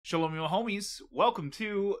Shalom, you homies. Welcome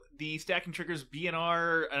to the Stacking Triggers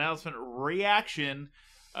BNR announcement reaction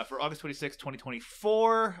for August 26,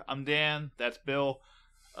 2024. I'm Dan. That's Bill.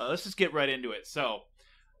 Let's just get right into it. So,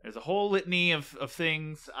 there's a whole litany of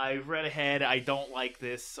things I've read ahead. I don't like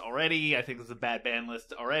this already. I think this is a bad ban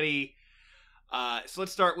list already. So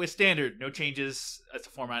let's start with Standard. No changes. That's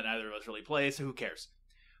a format neither of us really play, so who cares?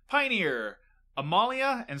 Pioneer,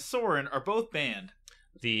 Amalia, and Soren are both banned.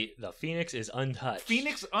 The Phoenix is untouched.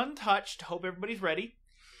 Phoenix untouched. Hope everybody's ready.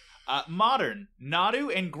 Modern,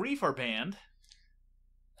 Nadu and Grief are banned.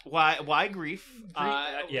 Why Grief?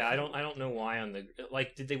 Yeah, I don't know why on the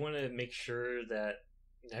did they want to make sure that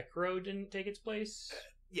Necro didn't take its place?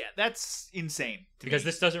 Yeah, that's insane. Because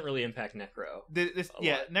this doesn't really impact Necro.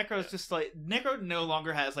 Necro's just like Necro no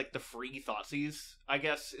longer has like the free Thoughtseize, I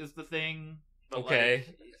guess is the thing. But, okay.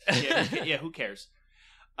 Yeah, who cares?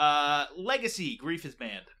 Legacy, Grief is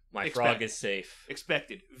banned. My frog is safe.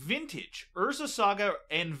 Expected. Vintage, Urza Saga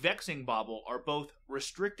and Vexing Bauble are both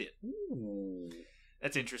restricted. Ooh.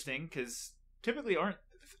 That's interesting, because typically aren't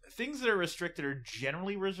things that are restricted are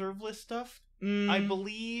generally reserve list stuff, I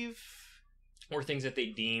believe. Or things that they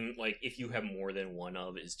deem, like, if you have more than one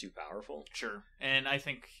of, is too powerful. Sure. And I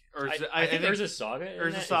think Urza, I think Urza Saga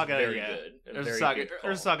Urza Saga, is very good.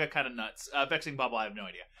 Urza Saga kind of nuts. Vexing Bauble, I have no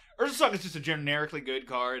idea. Urza Saga is just a generically good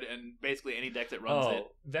card, and basically any deck that runs it.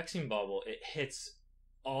 Vexing Bauble, it hits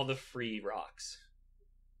all the free rocks.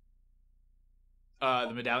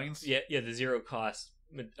 The medallions? Yeah, the 0 cost,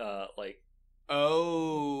 mana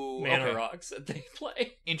rocks that they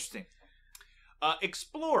play. Interesting.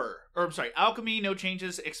 Alchemy, no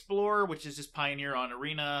changes. Explorer, which is just Pioneer on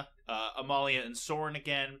Arena. Amalia and Soren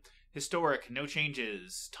again. Historic, no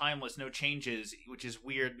changes. Timeless, no changes, which is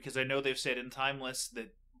weird because I know they've said in Timeless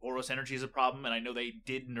that Boros Energy is a problem, and I know they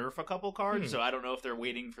did nerf a couple cards, so I don't know if they're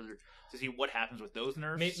waiting to see what happens with those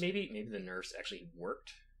nerfs. Maybe the nerfs actually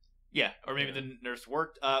worked. Yeah, or maybe the nerfs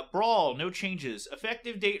worked. Brawl, no changes.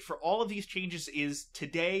 Effective date for all of these changes is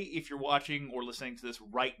today, if you're watching or listening to this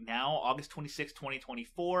right now, August 26,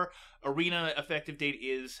 2024. Arena effective date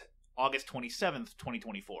is August 27th,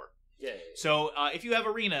 2024. Yay. So if you have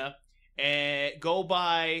Arena, go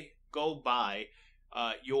buy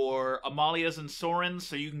your Amalias and Sorens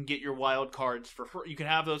so you can get your wild cards for free. You can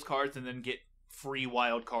have those cards and then get free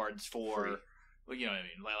wild cards for... Free. You know what I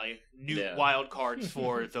mean? Like new wild cards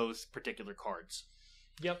for those particular cards.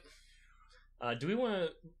 Yep. Do we want to...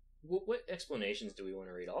 What explanations do we want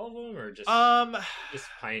to read? All of them, or just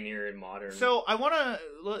Pioneer and Modern? So I want to...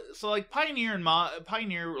 So like Pioneer and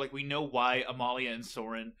Pioneer, like we know why Amalia and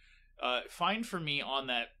Soren. Fine for me on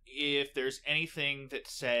that if there's anything that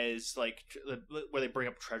says like where they bring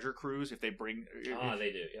up Treasure Cruise, if they bring...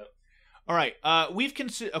 they do, yep. All right, we've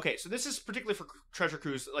considered... Okay, so this is particularly for Treasure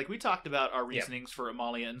Cruise. Like, we talked about our reasonings for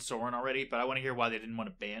Amalia and Soren already, but I want to hear why they didn't want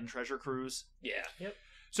to ban Treasure Cruise. Yeah. Yep.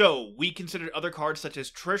 So, we considered other cards such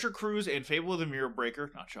as Treasure Cruise and Fable of the Mirror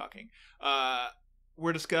Breaker. Not shocking.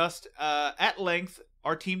 Were discussed. At length,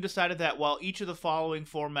 our team decided that while each of the following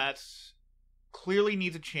formats clearly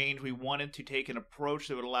needs a change, we wanted to take an approach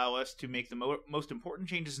that would allow us to make the most important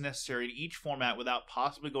changes necessary to each format without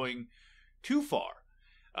possibly going too far.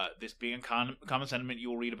 This being a common sentiment you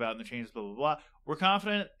will read about in the changes, blah, blah, blah. We're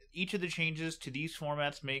confident each of the changes to these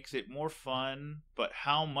formats makes it more fun, but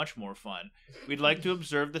how much more fun? We'd like to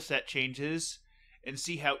observe the set changes and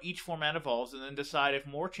see how each format evolves, and then decide if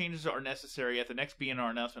more changes are necessary at the next BNR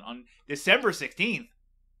announcement on December 16th.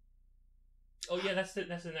 Oh yeah, that's the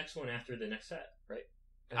next one after the next set, right?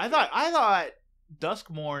 I thought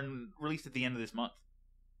Duskmourn released at the end of this month.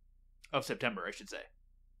 Of September, I should say.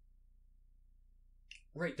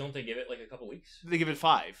 Right, don't they give it like a couple weeks? They give it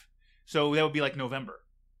 5. So that would be like November.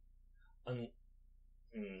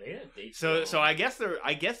 They had dates. So I guess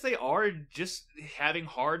they are just having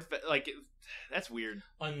hard that's weird.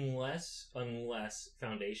 Unless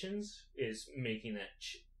Foundations is making that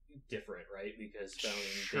different, right? Because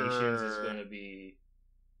Foundations is going to be,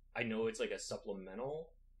 I know it's like a supplemental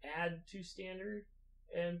add to Standard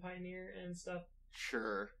and Pioneer and stuff.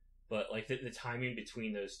 Sure. But like the timing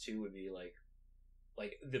between those two would be like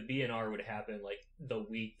the BNR would happen like the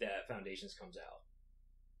week that Foundations comes out.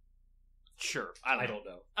 Sure, I don't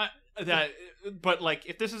know. But like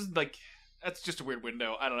if this is like that's just a weird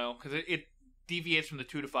window. I don't know because it deviates from the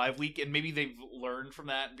 2 to 5 week, and maybe they've learned from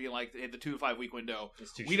that and be like, hey, the 2 to 5 week window.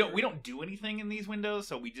 We don't do anything in these windows,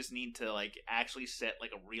 so we just need to like actually set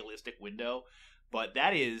like a realistic window. But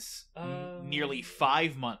that is nearly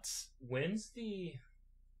 5 months. When's the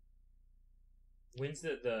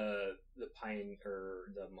Pioneer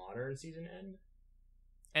or the Modern season end?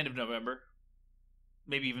 End of November.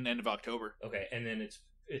 Maybe even end of October. Okay, and then it's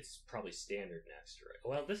it's probably standard next, right?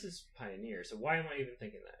 Well, this is Pioneer, so why am I even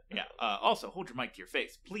thinking that? Yeah. Also, hold your mic to your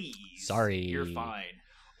face, please. Sorry. You're fine.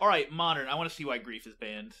 All right, Modern. I want to see why Grief is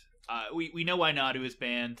banned. We know why Nadu is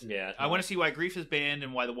banned. Yeah. I want to see why Grief is banned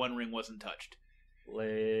and why the One Ring wasn't touched.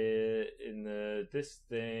 In this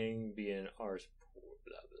thing being ours, blah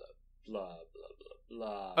blah blah blah blah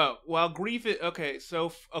blah. Oh, well, Grief is okay.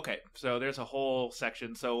 So there's a whole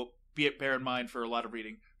section. So bear in mind for a lot of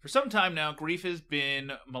reading. For some time now, Grief has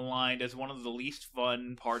been maligned as one of the least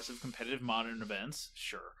fun parts of competitive Modern events.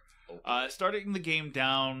 Sure. Starting the game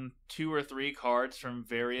down 2 or 3 cards from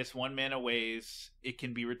various 1-mana ways it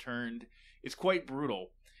can be returned is quite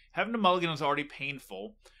brutal. Having to mulligan is already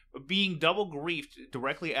painful, but being double griefed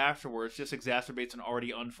directly afterwards just exacerbates an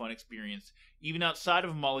already unfun experience. Even outside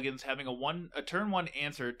of mulligans, having a turn 1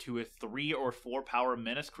 answer to a 3 or 4 power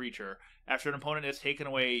menace creature after an opponent has taken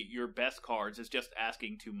away your best cards is just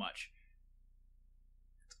asking too much.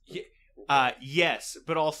 Yes,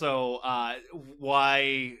 but also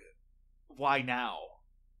why now?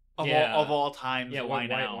 Of all times, why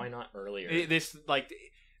now? Why not earlier?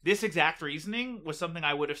 This exact reasoning was something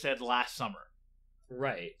I would have said last summer.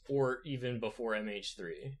 Right, or even before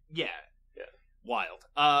MH3. Yeah. Wild.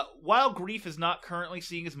 While Grief is not currently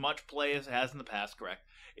seeing as much play as it has in the past, correct,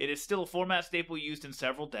 it is still a format staple used in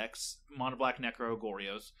several decks, Mono Black Necro,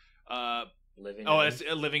 Gorios. It's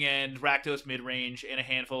Living End, Rakdos midrange, and a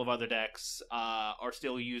handful of other decks are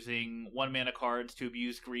still using 1-mana cards to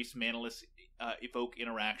abuse Grief's manaless evoke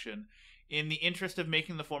interaction. In the interest of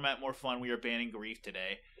making the format more fun, we are banning Grief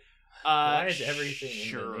today. Why is everything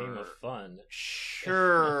in the name of fun?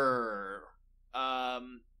 Sure.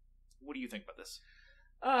 What do you think about this?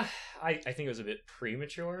 I think it was a bit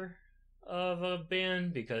premature of a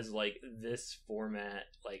ban because, like, this format,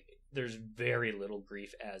 like, there's very little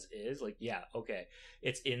Grief as is. Like, yeah, okay,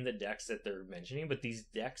 it's in the decks that they're mentioning, but these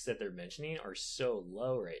decks that they're mentioning are so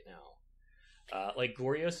low right now. Like,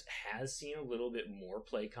 Gorios has seen a little bit more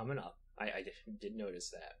play coming up. I did notice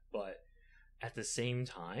that, but at the same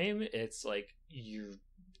time, it's like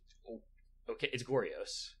okay, it's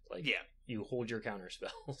Gorios. Like, yeah, you hold your counter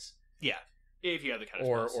spells. Yeah, if you have the counter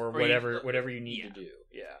spells, or whatever you need to do.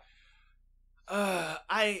 Yeah.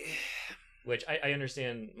 Which I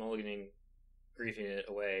understand mulliganing, griefing it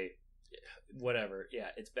away, whatever.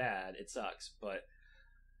 Yeah, it's bad. It sucks, but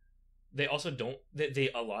they also don't.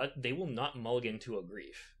 They will not mulligan to a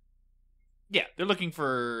grief. Yeah, they're looking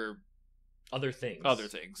for other things.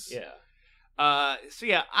 Yeah. So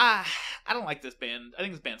yeah, I don't like this ban. I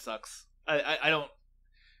think this ban sucks. I don't.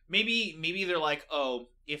 Maybe they're like, oh,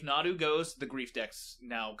 if Nadu goes, the Grief decks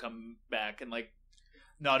now come back, and like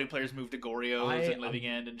Nadu players move to Gorios and Living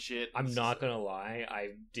End and shit. I'm not gonna lie, I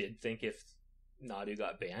did think if Nadu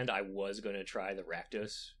got banned, I was gonna try the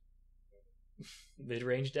Rakdos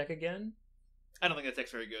mid-range deck again. I don't think that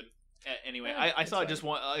deck's very good. Anyway, I saw just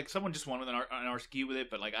one, like someone just won with an RSQ with it,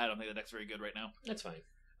 but like I don't think the deck's very good right now. That's fine.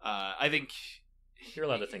 I think you're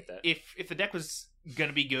allowed to think that. If the deck was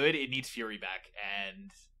gonna be good, it needs Fury back,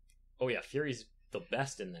 and oh yeah, Fury's the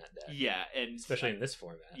best in that deck. Yeah, and especially in this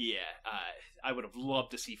format. Yeah, I would have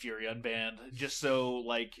loved to see Fury unbanned, just so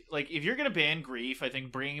like if you're gonna ban Grief, I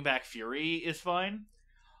think bringing back Fury is fine.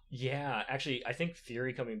 Yeah, actually, I think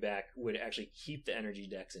Fury coming back would actually keep the energy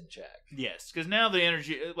decks in check. Yes, because now the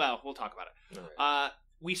energy. Well, we'll talk about it. All right.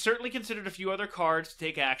 We certainly considered a few other cards to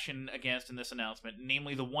take action against in this announcement,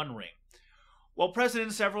 namely the One Ring. While present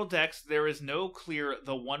in several decks, there is no clear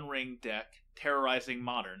the One Ring deck terrorizing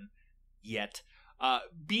Modern yet.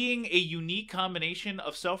 Being a unique combination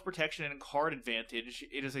of self-protection and card advantage,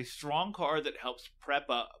 it is a strong card that helps prop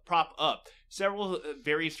up several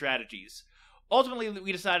varied strategies. Ultimately,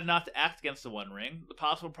 we decided not to act against the One Ring. The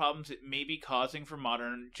possible problems it may be causing for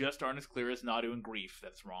Modern just aren't as clear as Nadu and Grief.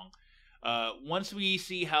 That's wrong. Once we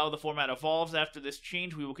see how the format evolves after this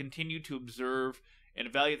change, we will continue to observe and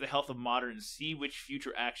evaluate the health of Modern and see which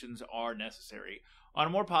future actions are necessary. On a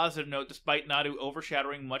more positive note, despite Nadu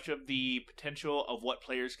overshadowing much of the potential of what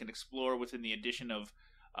players can explore within the addition of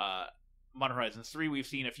Modern Horizons 3, we've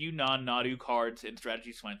seen a few non-Nadu cards and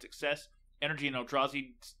strategies find success. Energy and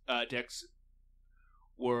Eldrazi decks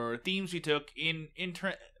were themes we took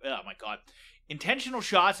intentional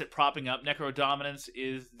shots at propping up. Necro Dominance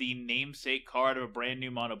is the namesake card of a brand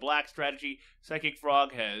new mono black strategy. Psychic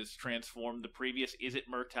Frog has transformed the previous Is It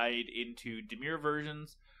Murktide into Dimir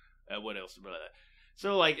versions. What else?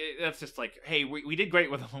 So, like, that's just like, hey, we did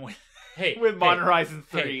great with them with Modern Horizons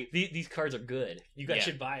 3. Hey, these cards are good. You guys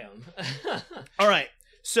should buy them. All right.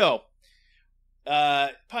 So,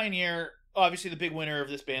 Pioneer, obviously the big winner of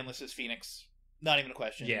this ban list is Phoenix. Not even a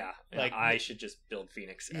question. Yeah, like I should just build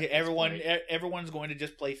Phoenix. At everyone's going to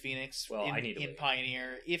just play Phoenix. Well, in, I need to in wait.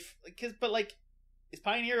 Pioneer, but like, is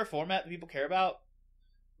Pioneer a format that people care about?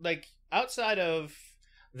 Like outside of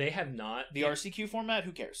They have not the RCQ format,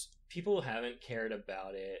 who cares? People haven't cared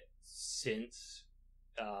about it since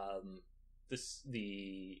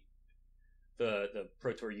the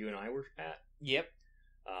Pro Tour you and I were at. Yep.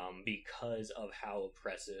 Because of how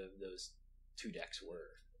oppressive those two decks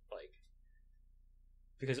were. Like,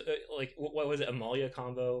 because like what was it? Amalia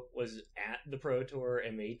combo was at the Pro Tour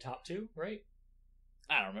and made top 2, right?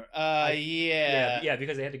 I don't remember. Yeah,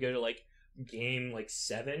 because they had to go to like game like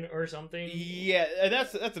 7 or something. Yeah,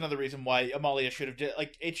 that's another reason why Amalia should have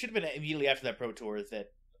it should have been immediately after that Pro Tour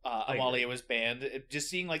that Amalia was banned. Just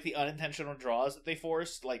seeing like the unintentional draws that they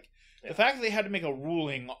forced, like the fact that they had to make a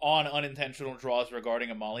ruling on unintentional draws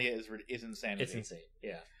regarding Amalia is insanity. It's insane.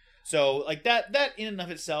 Yeah. So like that in and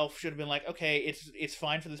of itself should have been like, okay, it's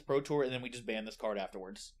fine for this Pro Tour, and then we just ban this card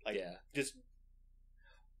afterwards. Like, yeah, just.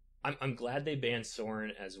 I'm glad they banned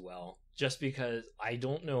Soren as well, just because I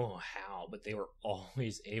don't know how, but they were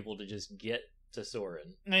always able to just get to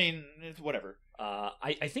Soren. I mean, it's whatever.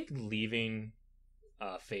 I think leaving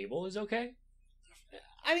Fable is okay.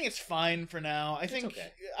 I think it's fine for now. I think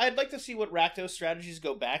okay. I'd like to see what Rakdos strategies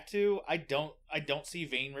go back to. I don't see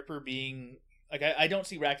Vein Ripper being like I don't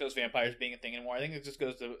see Rakdos vampires being a thing anymore. I think it just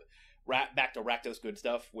goes to back to Rakdos good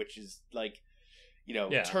stuff, which is like,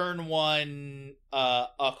 turn 1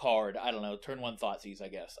 a card. I don't know, turn 1 Thoughtseize, I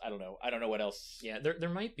guess. I don't know what else. Yeah, there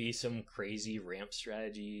might be some crazy ramp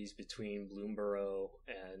strategies between Bloomburrow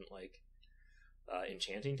and like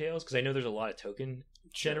Enchanting Tales, because I know there's a lot of token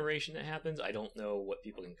generation that happens. I don't know what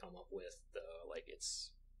people can come up with though. Like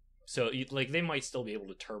it's so like they might still be able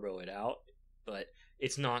to turbo it out, but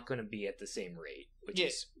it's not going to be at the same rate, which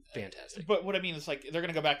is fantastic. But what I mean is like they're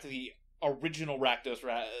going to go back to the original Rakdos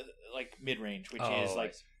like mid range, which is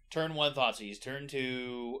like turn 1 Thoughtseize, turn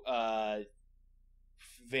 2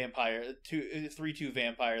 vampire, 3/2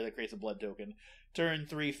 vampire that creates a blood token, turn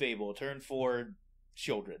 3 Fable, turn 4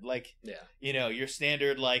 Children. Like, your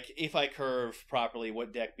standard, like, if I curve properly,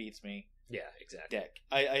 what deck beats me? Yeah, exactly. Deck.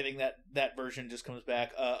 I think that version just comes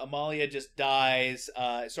back. Amalia just dies.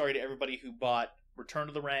 Sorry to everybody who bought Return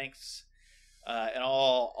to the Ranks and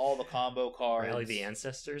all the combo cards. Rally the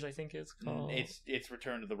Ancestors, I think it's called. It's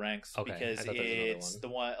Return to the Ranks, okay, because it's the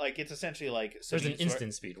one, like, it's essentially like there's an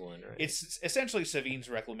instant speed one, right? It's essentially Savine's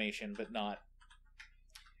Reclamation, but not.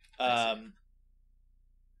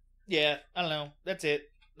 Yeah, I don't know. That's it.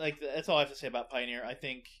 Like, that's all I have to say about Pioneer. I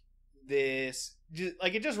think this,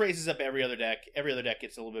 it just raises up every other deck. Every other deck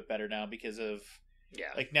gets a little bit better now because of,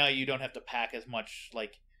 like, now you don't have to pack as much,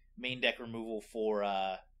 like, main deck removal for,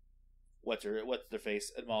 what's their face?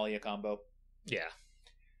 Amalia combo. Yeah.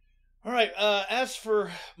 Alright, as for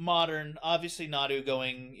Modern, obviously Nadu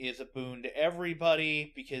going is a boon to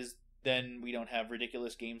everybody, because then we don't have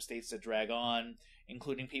ridiculous game states that drag on,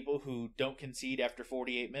 including people who don't concede after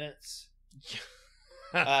 48 minutes.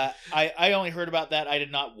 I only heard about that. I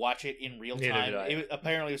did not watch it in real time.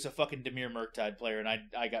 Apparently it was a fucking Demir Murktide player, and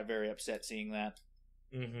I got very upset seeing that.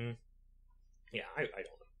 Mm-hmm. Yeah, I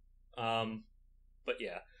don't know. But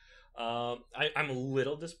yeah. I'm a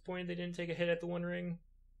little disappointed they didn't take a hit at the One Ring.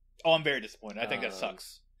 Oh, I'm very disappointed. I think that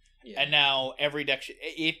sucks. Yeah. And now every deck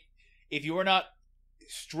if you are not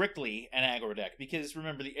strictly an aggro deck, because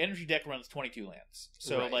remember the energy deck runs 22 lands,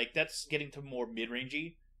 so like that's getting to more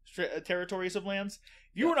mid-rangey territories of lands.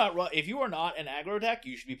 If you are not an aggro deck,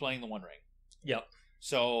 you should be playing the One Ring. Yep.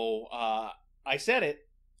 So I said it.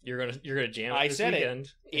 You're gonna jam it this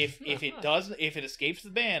weekend. If it escapes the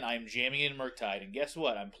ban, I'm jamming it in Murktide, and guess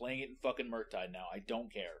what? I'm playing it in fucking Murktide now. I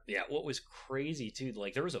don't care. Yeah, what was crazy too,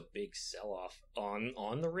 like there was a big sell off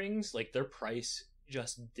on the rings. Like their price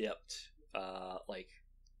just dipped like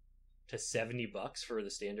to $70 for the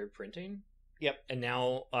standard printing. Yep. And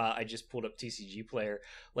now I just pulled up TCG Player.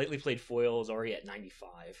 Lightly Played Foil is already at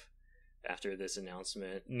 95 after this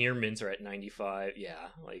announcement. Near mints are at 95. Yeah,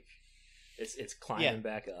 like it's climbing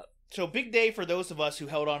back up. So big day for those of us who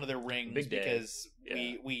held onto their rings, because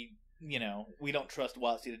we don't trust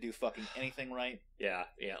WotC to do fucking anything right. Yeah.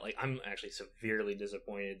 Like I'm actually severely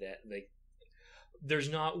disappointed that like there's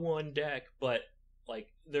not one deck, but like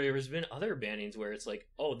there's been other bannings where it's like,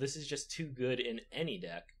 oh, this is just too good in any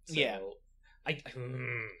deck. So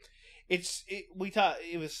we thought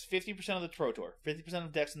it was 50% of the Pro Tour. 50%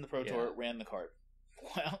 of decks in the Pro Tour ran the card.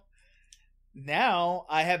 Well, now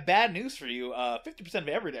I have bad news for you. 50% of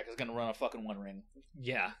every deck is going to run a fucking One Ring.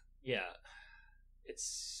 Yeah. It's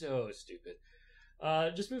so stupid.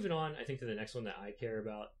 Just moving on, I think, to the next one that I care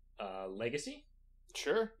about. Legacy.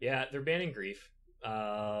 Sure. Yeah, they're banning Grief.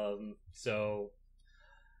 So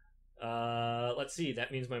let's see.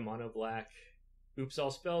 That means my mono black Oops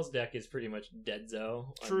All Spells deck is pretty much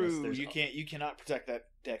dead-zo. True. You cannot protect that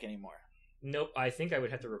deck anymore. Nope. I think I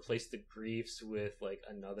would have to replace the Griefs with like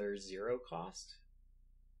another 0 cost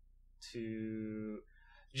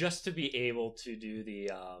just to be able to do the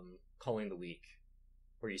Culling the Weak,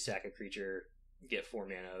 where you sack a creature, get 4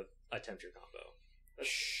 mana, attempt your combo.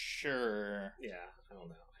 Sure. Yeah, I don't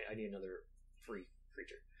know. I need another free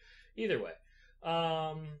creature. Either way.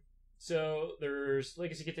 So there's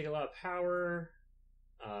Legacy can take a lot of power.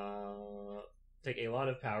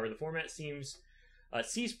 The format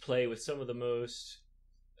sees play with some of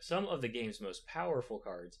the game's most powerful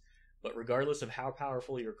cards, but regardless of how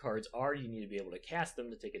powerful your cards are, you need to be able to cast them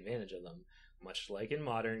to take advantage of them. Much like in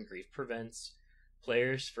Modern, Grief prevents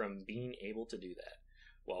players from being able to do that.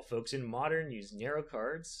 While folks in Modern use narrow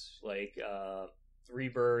cards like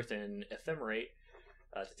Rebirth and Ephemerate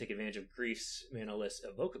to take advantage of Grief's mana-less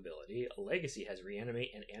evoke ability, Legacy has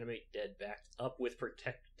Reanimate and Animate Dead backed up with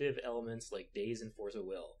protective elements like Daze and Force of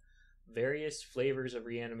Will. Various flavors of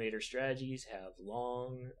Reanimator strategies have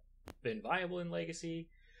long been viable in Legacy,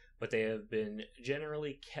 but they have been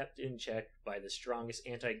generally kept in check by the strongest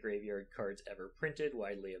anti-graveyard cards ever printed,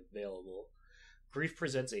 widely available. Grief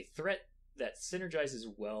presents a threat that synergizes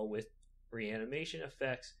well with reanimation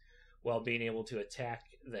effects while being able to attack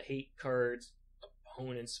the hate cards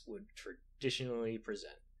opponents would traditionally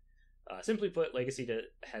present. Simply put, Legacy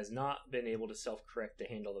has not been able to self-correct to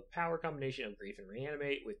handle the power combination of Grief and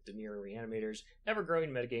Reanimate, with Dimir Reanimator's ever-growing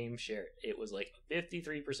metagame share. It was like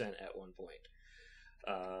 53% at one point.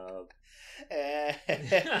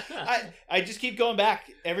 I just keep going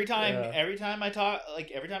back every time I talk,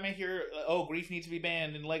 like every time I hear Grief needs to be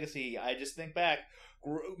banned in Legacy, I just think back,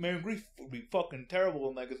 man, Grief would be fucking terrible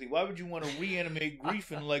in Legacy. Why would you want to reanimate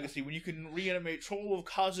Grief in Legacy when you can reanimate Troll of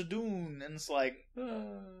Khazad-dûn? And it's like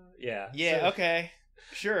okay,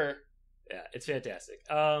 sure. Yeah, it's fantastic.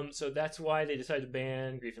 So that's why they decided to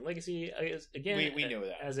ban Grief in Legacy. Again, we knew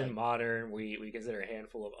that. As in Modern, we consider a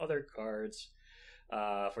handful of other cards.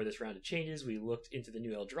 For this round of changes, we looked into the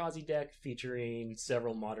new Eldrazi deck featuring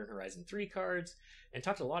several Modern Horizon 3 cards and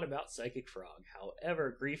talked a lot about Psychic Frog.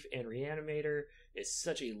 However, Grief and Reanimator is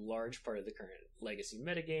such a large part of the current Legacy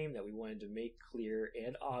metagame that we wanted to make clear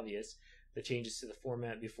and obvious the changes to the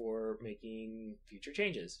format before making future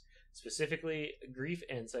changes. Specifically, Grief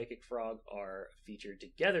and Psychic Frog are featured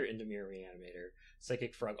together in Dimir Reanimator.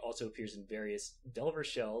 Psychic Frog also appears in various Delver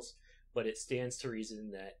shells, but it stands to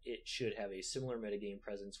reason that it should have a similar metagame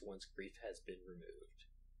presence once Grief has been removed.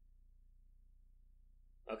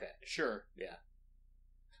 Okay. Sure. Yeah.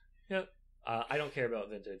 Yep. I don't care about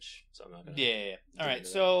Vintage, so I'm not gonna... Yeah. All right,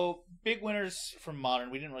 so big winners from Modern.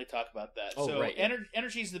 We didn't really talk about that. Oh, so right.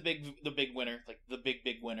 Energy's the big winner, like the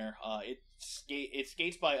big winner. It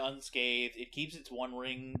skates by unscathed. It keeps its one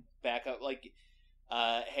ring back up. Like,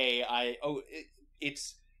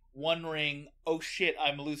 it's one ring. Oh shit,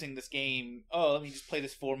 I'm losing this game. Oh, let me just play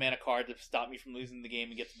this 4 mana card to stop me from losing the game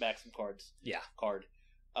and get back some cards. Yeah.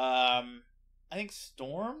 I think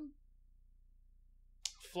Storm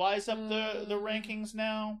flies up the rankings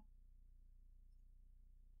now.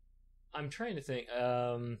 I'm trying to think,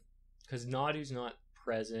 because Nadu's not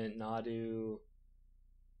present. Nadu,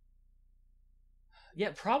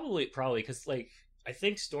 yeah, probably, because like I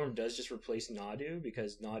think Storm does just replace Nadu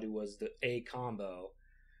because Nadu was the A combo,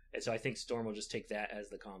 and so I think Storm will just take that as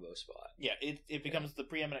the combo spot. Yeah, it becomes the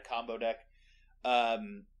preeminent combo deck.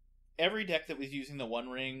 Every deck that was using the One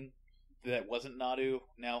Ring that wasn't Nadu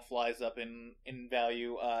now flies up in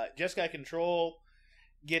value. Jeskai Control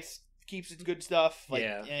keeps its good stuff. Like,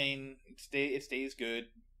 yeah. I mean, it stays good.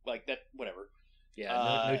 Like that, whatever.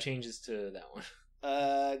 Yeah, no changes to that one.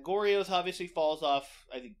 Goryo's obviously falls off,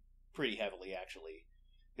 I think, pretty heavily, actually.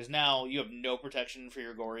 Because now you have no protection for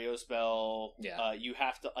your Goryo spell. Yeah. You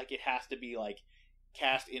have to, like, it has to be, like,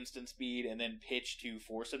 cast instant speed and then pitch to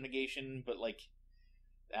force of negation, but, like,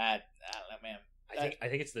 that, I don't know, man. I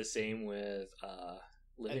think it's the same with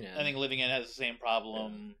Living End. I think Living End has the same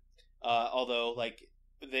problem. Yeah. Although, like,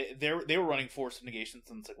 they were running force of negation,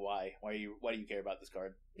 and it's like, why do you care about this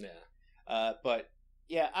card? Yeah. But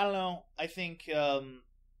yeah, I don't know. I think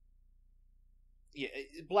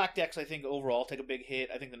black decks, I think, overall take a big hit.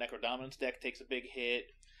 I think the Necrodominance deck takes a big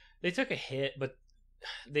hit. They took a hit, but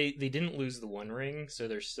they didn't lose the One Ring, so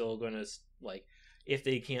they're still gonna, like, if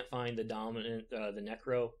they can't find the dominant the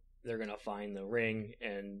Necro, they're gonna find the ring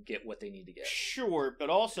and get what they need to get. Sure,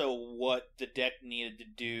 but also what the deck needed to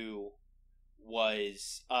do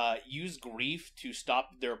was use grief to stop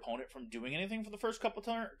their opponent from doing anything for the first couple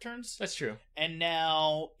turns. That's true. And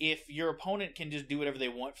now, if your opponent can just do whatever they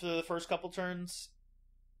want for the first couple turns,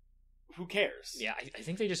 who cares? Yeah, I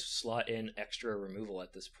think they just slot in extra removal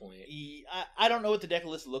at this point. I don't know what the deck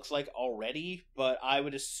list looks like already, but I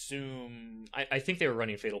would assume... I think they were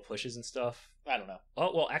running Fatal Pushes and stuff. I don't know.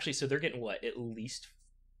 Oh, well, actually, so they're getting, what, at least...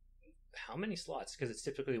 How many slots? Because it's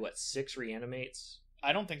typically, 6 reanimates?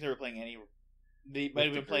 I don't think they were playing any... They might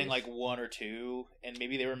have been playing, 1 or 2, and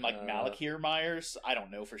maybe they were in, Malakir Myers. I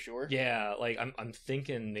don't know for sure. Yeah, I'm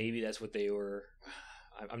thinking maybe that's what they were...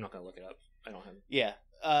 I'm not going to look it up. I don't have... Yeah.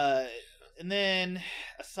 And then,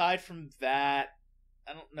 aside from that,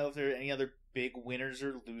 I don't know if there are any other big winners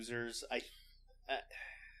or losers. I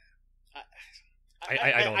don't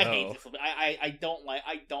know. hate this. I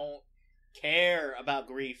don't care about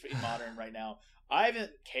grief in Modern right now. I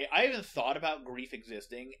haven't thought about grief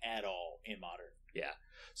existing at all in Modern. Yeah.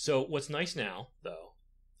 So what's nice now, though,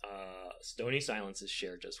 Stony Silence's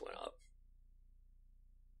share just went up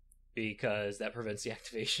because that prevents the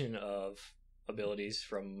activation of abilities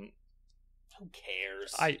from... Who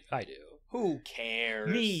cares? I do. Who cares?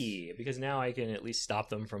 Me, because now I can at least stop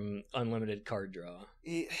them from unlimited card draw.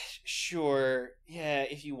 Sure. Yeah,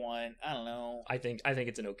 if you want. I don't know. I think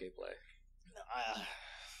it's an okay play.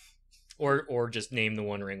 Or just name the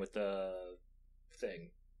One Ring with the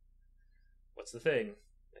thing. What's the thing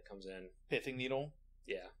that comes in? Pithing Needle?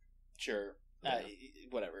 Yeah. Sure. Yeah.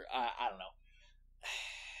 Whatever. I don't know.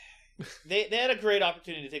 They had a great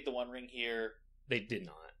opportunity to take the One Ring here. They did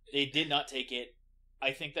not. They did not take it.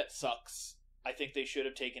 I think that sucks. I think they should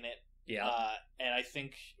have taken it. Yeah. And I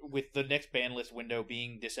think with the next ban list window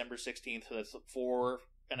being December 16th, so that's 4.5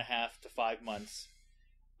 to 5 months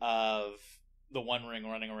of the One Ring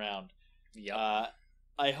running around. Yeah.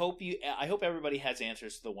 I hope everybody has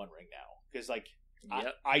answers to the One Ring now. Because, yep.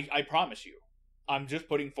 I promise you, I'm just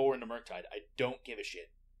putting 4 into Murktide. I don't give a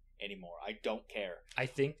shit anymore. I don't care. I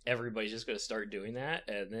think everybody's just going to start doing that,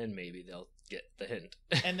 and then maybe they'll get the hint.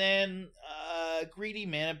 And then greedy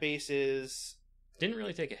mana bases didn't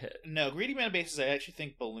really take a hit. No, greedy mana bases I actually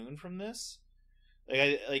think balloon from this.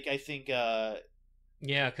 I think yeah,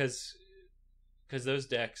 because those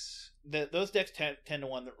decks those decks tend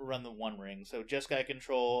to run the One Ring. So Jeskai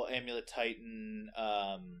Control, Amulet Titan,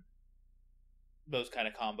 those kind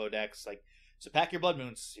of combo decks. So pack your Blood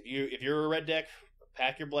Moons. If you're a red deck,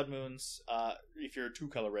 pack your Blood Moons. If you're a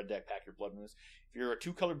 2-color red deck, pack your Blood Moons. If you're a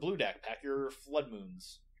 2-color blue deck, pack your Flood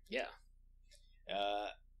Moons. Yeah. I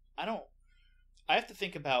have to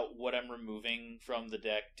think about what I'm removing from the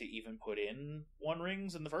deck to even put in One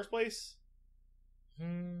Rings in the first place.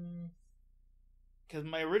 Because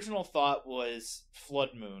my original thought was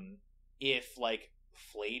Flood Moon. If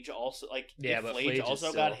Flage also Flage also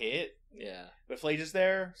still got hit. Yeah. But Flage is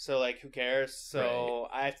there, so who cares? So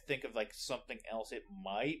Right. I have to think of something else. It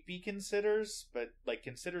might be Considers, but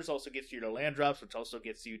Considers also gets you to land drops, which also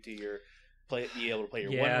gets you to your be able to play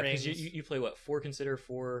your One Rings. Yeah, because you play what, 4 Consider,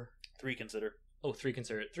 4... 3 Consider. Oh, 3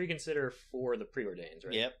 Consider. 3 Consider for the Preordains,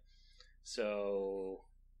 right? Yep. So...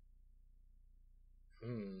 I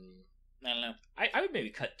don't know. I would maybe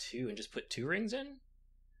cut 2 and just put 2 rings in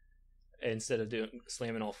instead of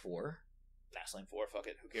slamming all 4. Nah, slam 4. Fuck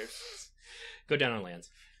it. Who cares? Go down on lands.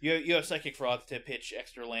 You have Psychic Frog to pitch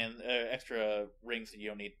extra extra rings that you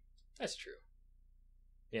don't need. That's true.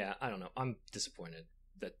 Yeah, I don't know. I'm disappointed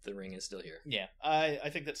that the ring is still here. Yeah, I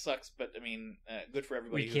think that sucks, but I mean, good for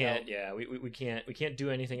everybody. We can't. Yeah, we can't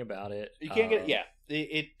do anything about it. You can't get. Yeah,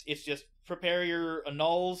 it's just prepare your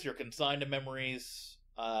annuls, your consigned to memories.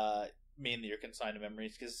 Mainly your consigned to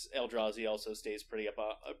memories, because Eldrazi also stays pretty on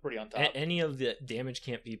top. Any of the damage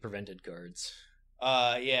can't be prevented cards.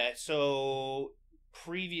 Yeah. So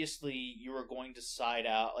previously, you were going to side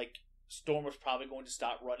out. Storm was probably going to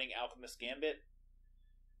stop running Alchemist Gambit.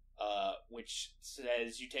 Which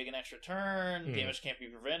says you take an extra turn, damage can't be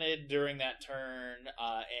prevented during that turn,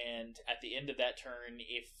 and at the end of that turn,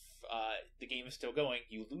 if the game is still going,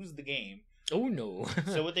 you lose the game. Oh no!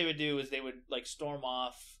 So what they would do is they would storm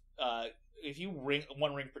off. If you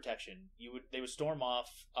One Ring protection, they would storm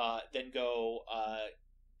off, then go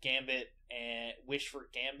Gambit and Wish for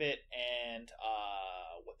Gambit, and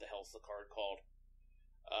what the hell's the card called?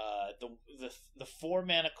 The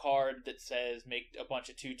 4-mana card that says make a bunch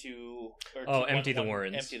of 2/2 or empty the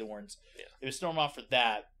warrens. Empty the warrens. Yeah. They would storm off for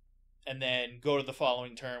that, and then go to the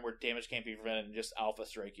following turn where damage can't be prevented and just alpha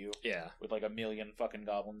strike you. Yeah. With a million fucking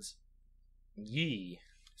goblins. Yee.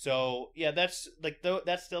 So yeah, that's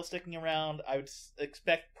that's still sticking around. I would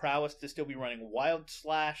expect Prowess to still be running Wild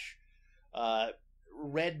Slash,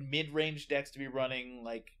 red mid-range decks to be running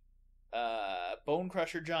Bone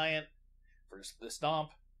Crusher Giant for the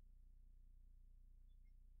Stomp.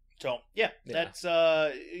 So yeah, that's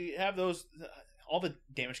you have those. All the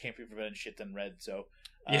damage can't be prevented shit than red. So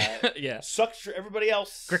yeah. Sucks for everybody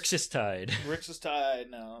else. Grixis Tide. Grixis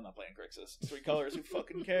Tide. No, I'm not playing Grixis. 3 colors. Who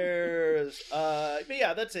fucking cares? But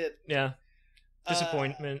yeah, that's it. Yeah.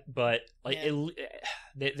 Disappointment, but like yeah.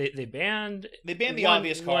 they banned the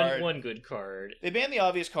obvious card. One good card. They banned the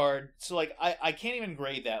obvious card, so like I can't even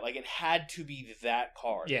grade that. Like it had to be that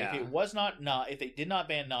card. Yeah. If it was not if they did not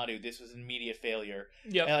ban Nadu, this was an immediate failure.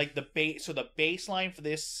 Yep. And like the baseline for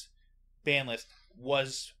this ban list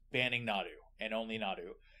was banning Nadu and only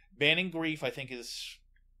Nadu. Banning Grief, I think, is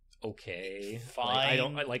okay.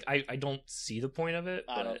 Fine. Like, I don't see the point of it.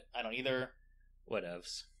 I don't either.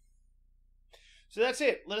 Whatevs. So that's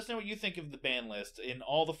it. Let us know what you think of the ban list in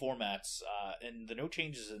all the formats, and the no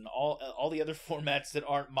changes in all the other formats that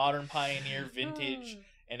aren't Modern, Pioneer, Vintage,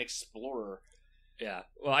 and Explorer. Yeah.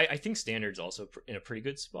 Well, I think Standard's also in a pretty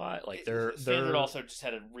good spot. Like Standard also just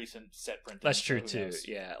had a recent set print. That's true too. Knows?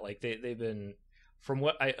 Yeah. Like they've been, from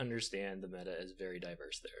what I understand, the meta is very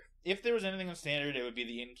diverse there. If there was anything on Standard, it would be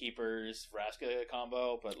the Innkeeper's Vraska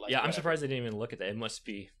combo. But like, yeah, I'm surprised they didn't even look at that. It must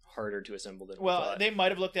be harder to assemble than they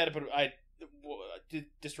might have looked at it, but I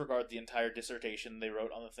disregard the entire dissertation they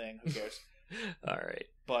wrote on the thing. Who cares? All right.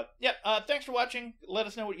 But yeah, thanks for watching. Let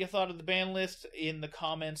us know what you thought of the ban list in the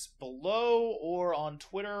comments below or on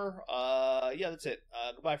Twitter. Yeah, that's it.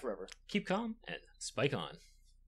 Goodbye forever. Keep calm and spike on.